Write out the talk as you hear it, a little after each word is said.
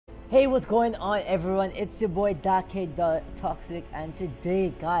Hey, what's going on, everyone? It's your boy Dake the Toxic, and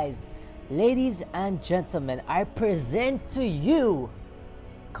today, guys, ladies and gentlemen, I present to you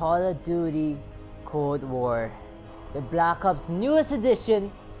Call of Duty Cold War, the Black Ops newest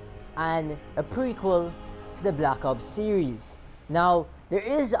edition and a prequel to the Black Ops series. Now, there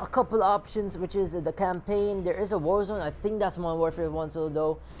is a couple options, which is the campaign. There is a Warzone. I think that's Modern Warfare 1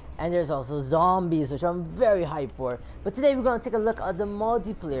 solo, and there's also zombies, which I'm very hyped for. But today we're gonna take a look at the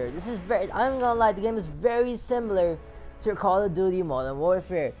multiplayer. This is I'm gonna lie, the game is very similar to Call of Duty Modern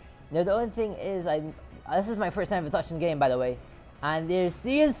Warfare. Now the only thing is, this is my first time ever touching the game, by the way, and there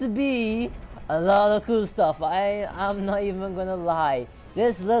seems to be a lot of cool stuff. I'm not even gonna lie.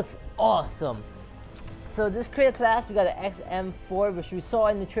 This looks awesome. So this creator class, we got an XM4, which we saw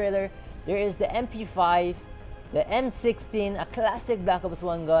in the trailer. There is the MP5, the M16, a classic Black Ops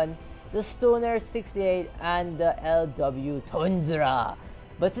 1 gun, the Stoner 68, and the LW Tundra.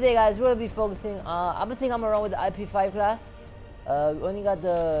 But today, guys, we're gonna be focusing. I'm gonna think I'm around with the IP5 class. We only got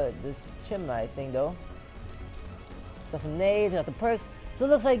this Chimera, I think, though. Got some nades, got the perks. So it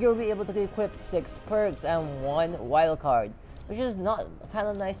looks like you'll be able to equip 6 perks and 1 wild card, which is not kind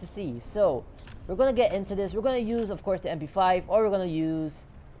of nice to see. So we're gonna get into this. We're gonna use, of course, the MP5, or we're gonna use.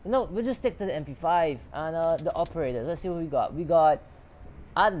 No, we'll just stick to the MP5 and the operators. Let's see what we got. We got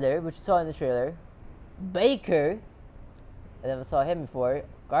Adler, which you saw in the trailer. Baker, I never saw him before.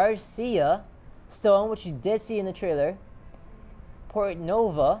 Garcia, Stone, which you did see in the trailer. Port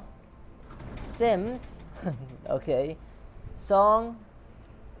Nova, Sims, okay, Song,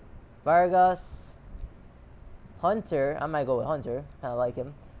 Vargas, Hunter. I might go with Hunter. Kind of like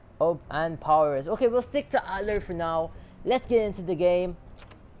him. Oh, and Powers. Okay, we'll stick to Adler for now. Let's get into the game.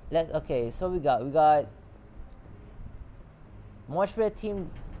 Okay, so we got March for team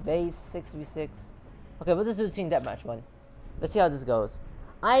base 6v6. Okay, we'll just do the team deathmatch one. Let's see how this goes.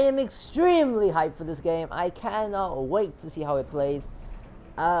 I am extremely hyped for this game. I cannot wait to see how it plays.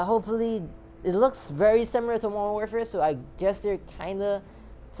 Hopefully, it looks very similar to Modern Warfare, so I guess they're kind of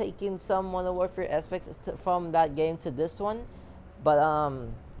taking some Modern Warfare aspects from that game to this one. But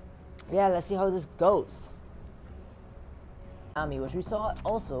yeah, let's see how this goes. Which we saw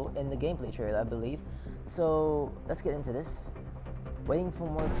also in the gameplay trailer, I believe. So let's get into this. Waiting for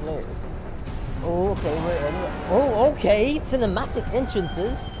more players. Oh, okay, we're in. Oh, okay, cinematic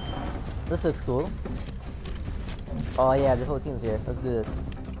entrances. This looks cool. Oh yeah, the whole team's here. Let's do this.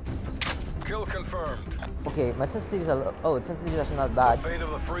 Kill confirmed. Okay, my sensitivity is sensitivity is actually not bad. The fate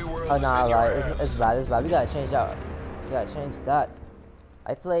of the free world Oh is nah, in your right, hands. it's bad, it's bad. We gotta change that. We gotta change that.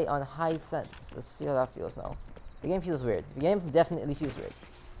 I play on high sense. Let's see how that feels now. The game feels weird. The game definitely feels weird.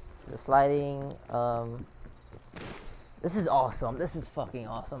 The sliding, this is awesome. This is fucking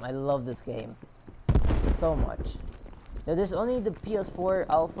awesome. I love this game so much. Now, there's only the PS4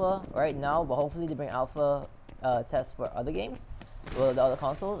 alpha right now, but hopefully they bring alpha tests for other games, well, the other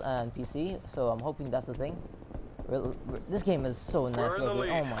consoles and PC. So I'm hoping that's the thing. This game is so nice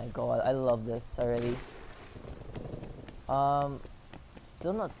looking. Oh my god, I love this already.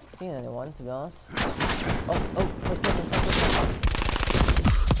 Still not seeing anyone, to be honest.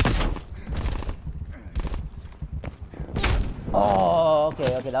 Oh,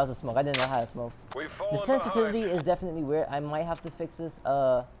 okay, that was a smoke. I didn't know how to smoke. The sensitivity is definitely weird. I might have to fix this,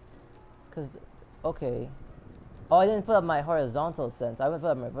 okay. Oh, I didn't put up my horizontal sense. I would put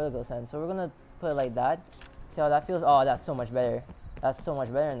up my vertical sense. So we're gonna put it like that. See how that feels? Oh, that's so much better. That's so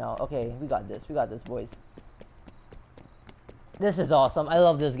much better now. Okay, we got this, boys. This is awesome. I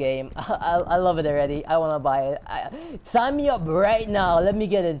love this game. I love it already. I want to buy it. Sign me up right now. Let me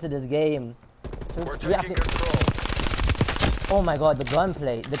get into this game. We're taking control. Oh my god, the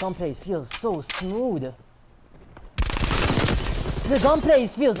gunplay. The gunplay feels so smooth. The gunplay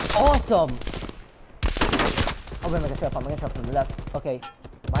feels awesome. Oh, wait, I'm gonna shot from the left. Okay.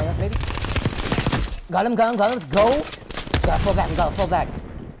 Minus, maybe? Got him. Let's go. Gotta fall back.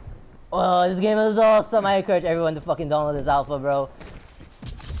 Oh, this game is awesome. I encourage everyone to fucking download this alpha, bro.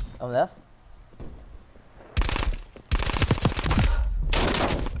 On left.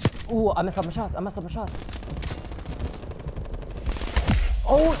 Ooh, I messed up my shots.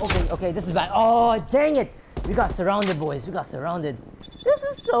 Oh, okay, this is bad. Oh, dang it. We got surrounded, boys. This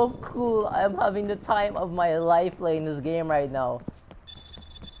is so cool. I'm having the time of my life playing this game right now.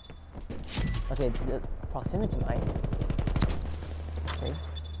 Okay, the proximity mine. Okay.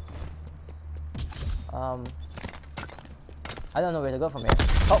 I don't know where to go from here.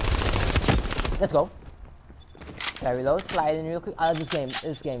 Oh, let's go. Can I reload? Slide in real quick.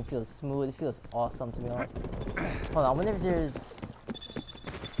 This game feels smooth. It feels awesome, to be honest. Hold on, I wonder if there's.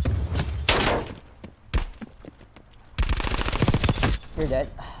 You're dead.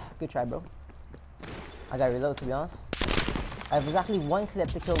 Good try, bro. I got reload, to be honest. I have exactly one clip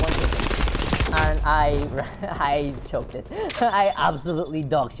to kill one person. And I choked it. I absolutely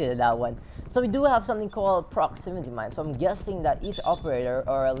dog shit at that one. So we do have something called proximity mine. So I'm guessing that each operator,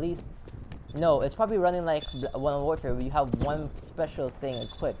 or at least, no, it's probably running like Modern Warfare, where you have one special thing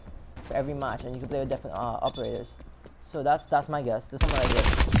equipped for every match, and you can play with different operators. So that's my guess. That's something like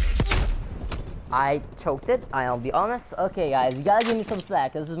this. I choked it. I'll be honest. Okay, guys, you gotta give me some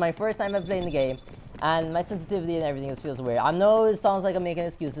slack. This is my first time ever playing the game, and my sensitivity and everything just feels weird. I know it sounds like I'm making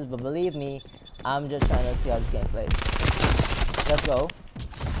excuses, but believe me, I'm just trying to see how this game plays. Let's go.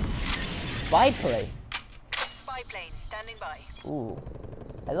 Spy play. Spy plane standing by. Ooh.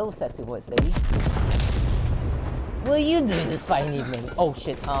 Hello, sexy voice lady. What are you doing this fine evening? Oh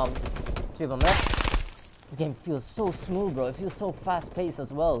shit. There's people on the left. This game feels so smooth, bro. It feels so fast paced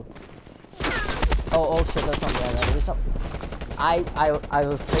as well. Oh shit, there's somewhere. I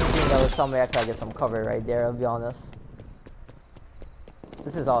was thinking there was somewhere I could get some cover right there, I'll be honest.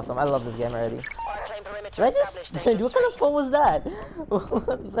 This is awesome. I love this game already. Spy plane perimeter Did I established. just, what kind of phone was that?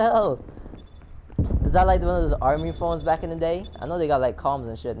 What the hell? Is that like one of those army phones back in the day? I know they got like comms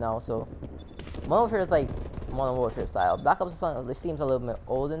and shit now, so Modern Warfare is like Modern Warfare style. Black Ops it seems a little bit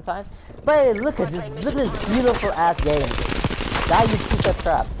old in time. But hey, look at this beautiful ass game. Die, you piece of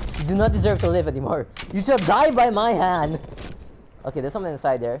crap. You do not deserve to live anymore. You should die by my hand. Okay, there's something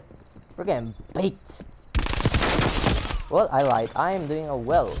inside there. We're getting baked. Well, I lied. I am doing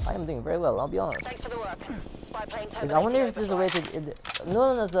I am doing very well, I'll be honest. Thanks for the work. Spy plane I wonder if there's a way to...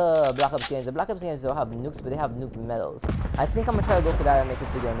 known as the Black Ops games. The Black Ops games don't have nukes, but they have nuke medals. I think I'm gonna try to go for that and make a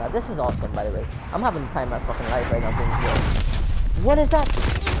video on that. This is awesome, by the way. I'm having the time of my fucking life right now playing this game. What is that?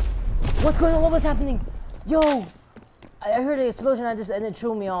 What's going on? What was happening? Yo! I heard an explosion and it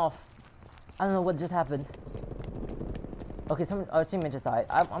threw me off. I don't know what just happened. Okay, our teammate just died.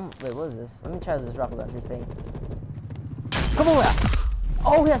 Wait, what is this? Let me try this rocket launcher thing. Come over!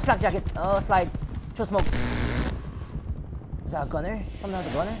 Oh, he has flak jacket. Oh, slide. Show smoke. Is that a gunner? Someone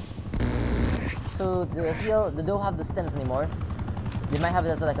has a gunner? So they don't have the stems anymore. They might have it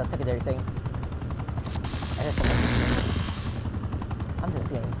as like a secondary thing. I hear someone. I'm just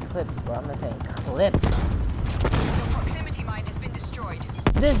saying clips, bro. I'm not saying clips. Your proximity mine has been destroyed.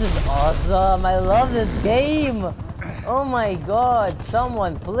 This is awesome. I love this game. Oh my god.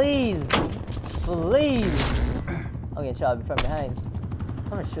 Someone, please. Please. I'm getting shot from behind.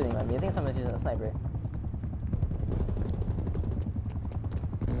 Someone's shooting at me. I think someone's using a sniper.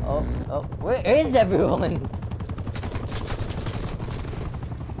 Oh, where is everyone?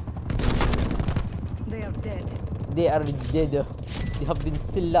 They are dead. They are dead. They have been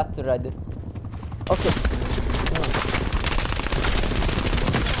slaughtered. Okay.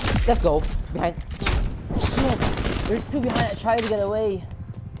 Let's go. Behind. Shit. There's two behind. I tried to get away.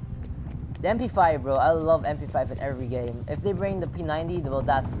 The MP5, bro. I love MP5 in every game. If they bring the P90, well,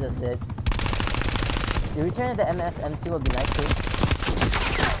 that's just it. The return of the MSMC would be nice too.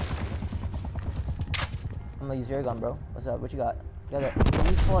 I'm gonna use your gun, bro. What's up? What you got? You got it. Can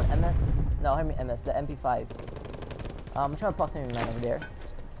you call it MS? No, I mean MS. The MP5. I'm trying to proximity mine over there,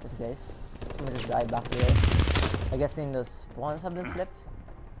 just in case. Someone just died back there. I guess the spawns have been flipped.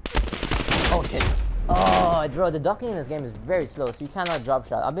 Oh shit. Oh, bro, the ducking in this game is very slow, so you cannot drop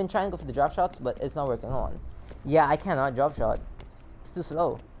shot. I've been trying to go for the drop shots, but it's not working on. Yeah, I cannot drop shot. It's too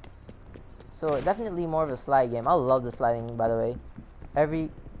slow. So definitely more of a slide game. I love the sliding, by the way. Every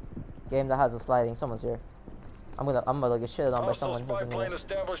game that has a sliding, someone's here. I'm gonna get shitted on by someone. Spy plane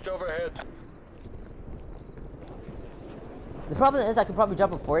established overhead. The problem is I could probably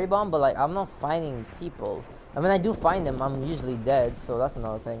drop a 40 bomb, but like I'm not finding people. And when I do find them, I'm usually dead, so that's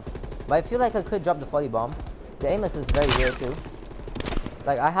another thing. But I feel like I could drop the 40 bomb. The aim assist is very weird too.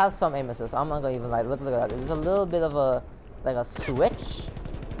 Like I have some aim assist. I'm not gonna even like look at that. There's a little bit of a switch.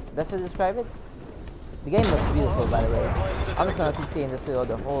 Best way to describe it. The game looks beautiful, by the way. I'm just gonna keep saying this throughout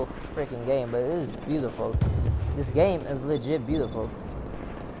the whole freaking game, but it is beautiful. This game is legit beautiful.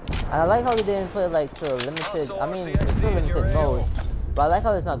 And I like how they didn't put it like to limited. I mean, it's still limited mode, but I like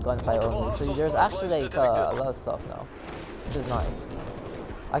how it's not gunfight only. So there's actually like a lot of stuff now, which is nice.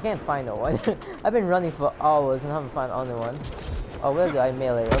 I can't find no one. I've been running for hours and haven't found only one. Oh, where's the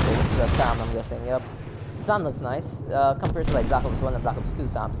melee? Okay, this is a SAM, I'm guessing. Yep. SAM looks nice compared to like Black Ops 1 and Black Ops 2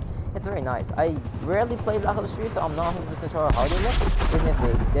 SAMs. It's very nice. I rarely play Black Ops 3, so I'm not 100% sure how they look. Even if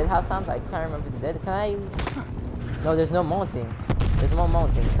they did have SAMs, I can't remember if they did. Can I? No, there's no mounting. There's no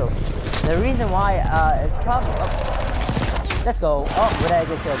mounting. So the reason why it's probably. Oh. Let's go. Oh, where did I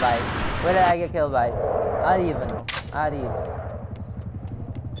get killed by? Where did I get killed by? I don't even know. I don't even.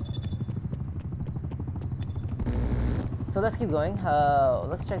 So let's keep going.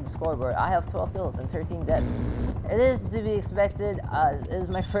 Let's check the scoreboard. I have 12 kills and 13 deaths. It is to be expected. It is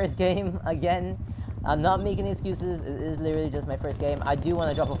my first game again. I'm not making excuses. It is literally just my first game. I do want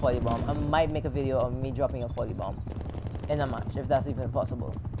to drop a folly bomb. I might make a video of me dropping a folly bomb in a match, if that's even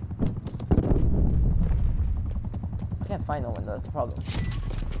possible. I can't find no one though. That's the problem.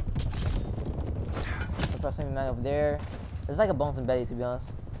 The person man over there. It's like a bouncing belly, to be honest.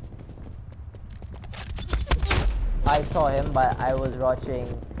 I saw him, but I was watching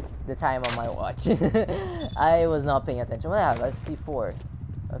the time on my watch. I was not paying attention. What do I have? I have C4.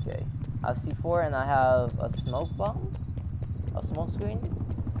 Okay. I have C4 and I have a smoke bomb? A smoke screen?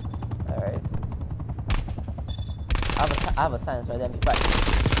 Alright. I have a silencer right MP5.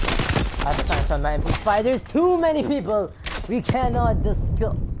 I have a silencer on my MP5. There's too many people! We cannot just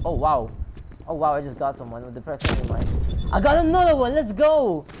kill. Oh wow. Oh wow, I just got someone with the person in mind. I got another one! Let's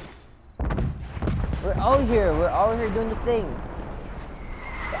go! We're out here doing the thing.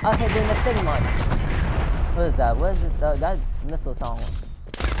 We're out here doing the thing, man. What is that? What is this? That missile sound.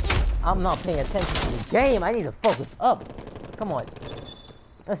 I'm not paying attention to the game. I need to focus up. Come on.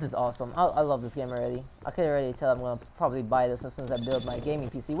 This is awesome. I love this game already. I can already tell I'm gonna probably buy this as soon as I build my gaming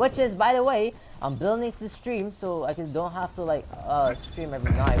PC. Which is, by the way, I'm building it to stream, so I don't have to like stream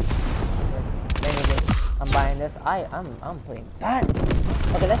every night. Anyway, I'm buying this. I'm playing bad.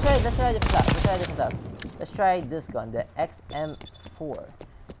 Okay, let's try a different class. Let's try this gun, the XM4,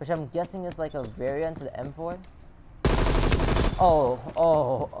 which I'm guessing is like a variant to the M4.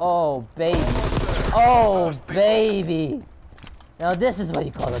 Oh, baby. Oh, baby. Now this is what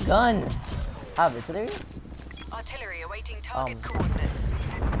you call a gun. Have artillery? Artillery awaiting target coordinates.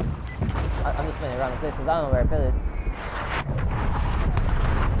 I'm just spinning around the places. I don't know where I put it.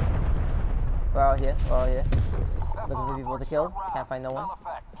 We're out here. Looking for people to kill. Can't find no one.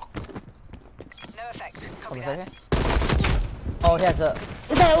 No effect. Copy Right that. here. Oh, he has a...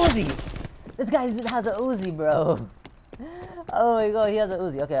 Is that an Uzi? This guy has a Uzi, bro. Oh my god, he has a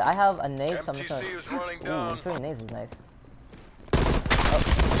Uzi. Okay, I have a nade. MTC is running down. Ooh, 3 nades is nice. Oh.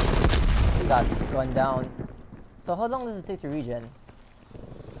 We got going down. So how long does it take to regen?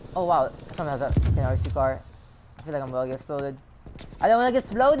 Oh wow, someone has a fucking RC car. I feel like I'm about to get exploded. I don't want to get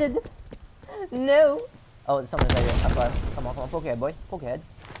exploded! No! Oh, someone's right here. That's why. Come on, poke your head, boy. Poke your head.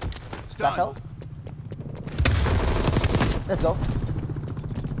 Back out. Let's go.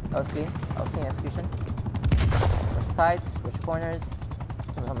 That was clean. Execution. Switch sides, switch corners.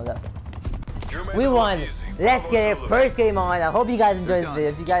 Some of that. We won! Let's get it! First game on! I hope you guys enjoyed this video.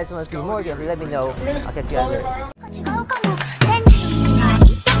 If you guys want to see more games, let me know. I'll catch you guys later.